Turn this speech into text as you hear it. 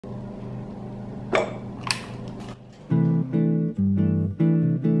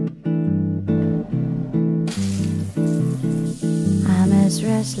as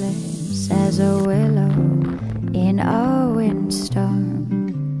restless as a willow in a windstorm.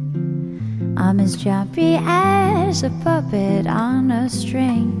 I'm as jumpy as a puppet on a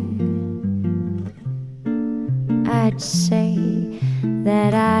string. I'd say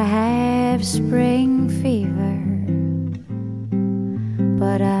that I have spring fever,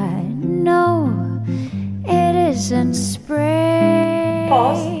 but I know it isn't spring.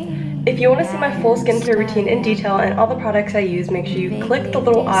 Pause. If you want to see my full skincare routine in detail and all the products I use, make sure you click the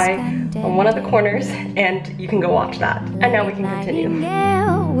little eye on one of the corners and you can go watch that. And now we can continue.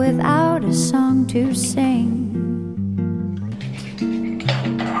 Without a song to sing.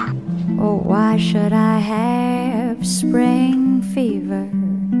 Oh, why should I have spring fever?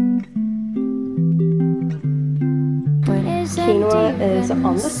 Quinoa is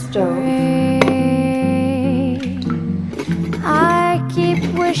on the stove. I keep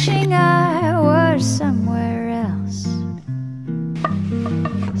wishing I was somewhere else.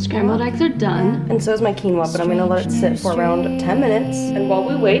 Scrambled eggs are done. And so is my quinoa, but I'm gonna let it sit for around 10 minutes. And while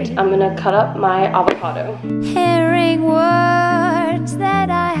we wait, I'm gonna cut up my avocado. Hearing words that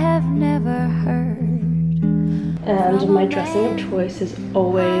I have never heard. And my dressing of choice is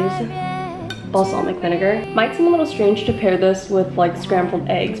always balsamic vinegar. Might seem a little strange to pair this with like scrambled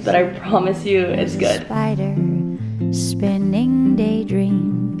eggs, but I promise you it's good. Spider spinning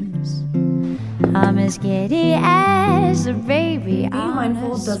daydreams. I'm as giddy as a baby. Being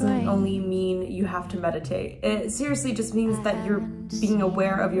mindful doesn't only mean you have to meditate. It seriously just means that you're being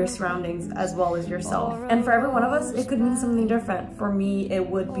aware of your surroundings as well as yourself. And for every one of us, it could mean something different. For me, it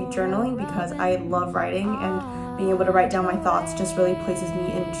would be journaling because I love writing, and being able to write down my thoughts just really places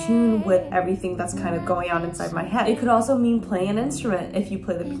me in tune with everything that's kind of going on inside my head. It could also mean playing an instrument. If you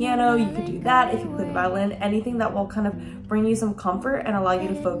play the piano, you could do that. If you play the violin, anything that will kind of bring you some comfort and allow you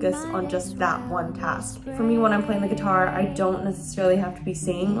to focus on just that one task. For me, when I'm playing the guitar, I don't necessarily have to be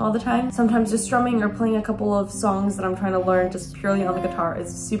singing all the time. Sometimes just strumming or playing a couple of songs that I'm trying to learn just purely on the guitar is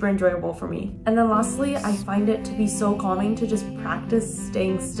super enjoyable for me. And then lastly, I find it to be so calming to just practice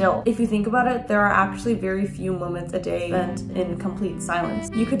staying still. If you think about it, there are actually very few moments a day spent in complete silence.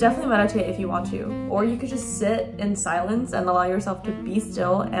 You could definitely meditate if you want to, or you could just sit in silence and allow yourself to be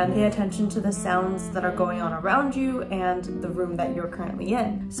still and pay attention to the sounds that are going on around you and the room that you're currently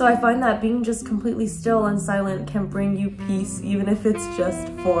in. So I find that being just completely still and silent can bring you peace, even if it's just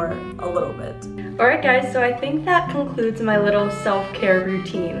for a little bit. Alright guys, so I think that concludes my little self-care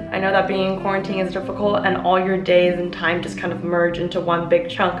routine. I know that being in quarantine is difficult and all your days and time just kind of merge into one big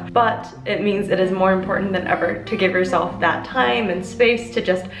chunk, but it means it is more important than ever to give yourself that time and space to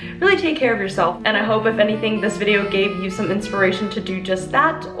just really take care of yourself. And I hope if anything this video gave you some inspiration to do just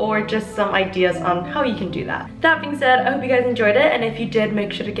that, or just some ideas on how you can do that. That being said, I hope you guys enjoyed it, and if you did,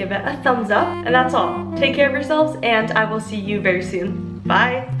 make sure to give it a thumbs up. And that's all. Take care of yourselves, and I will see you very soon.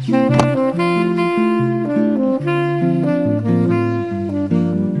 Bye!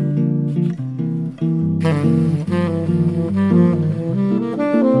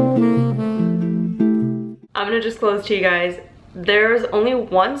 I'm gonna disclose to you guys, there's only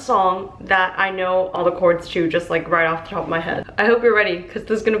one song that I know all the chords to, just like right off the top of my head. I hope you're ready, because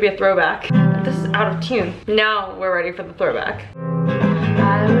this is gonna be a throwback. This is out of tune. Now we're ready for the throwback.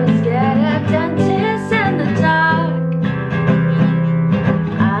 I was scared of dentists in the dark.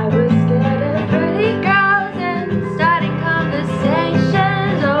 I was scared of pretty girls and starting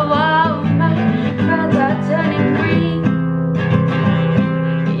conversations. Oh, all my friends are turning green.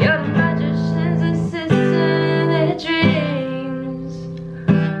 You're the magician's assistant in their dreams.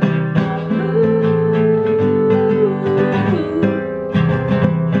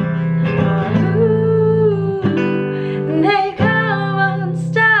 They come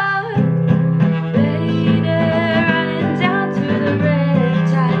unstuck, later running down to the red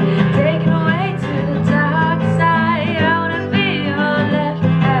tide, taken away to the dark side. I wanna be your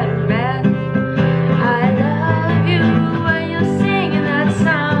left-hand man. I love you when you're singing that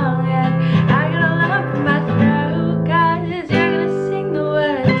song, and I got a lump in my throat, 'cause you're gonna sing the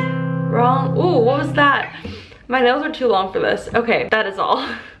words wrong. Ooh, what was that? My nails are too long for this. Okay, that is all.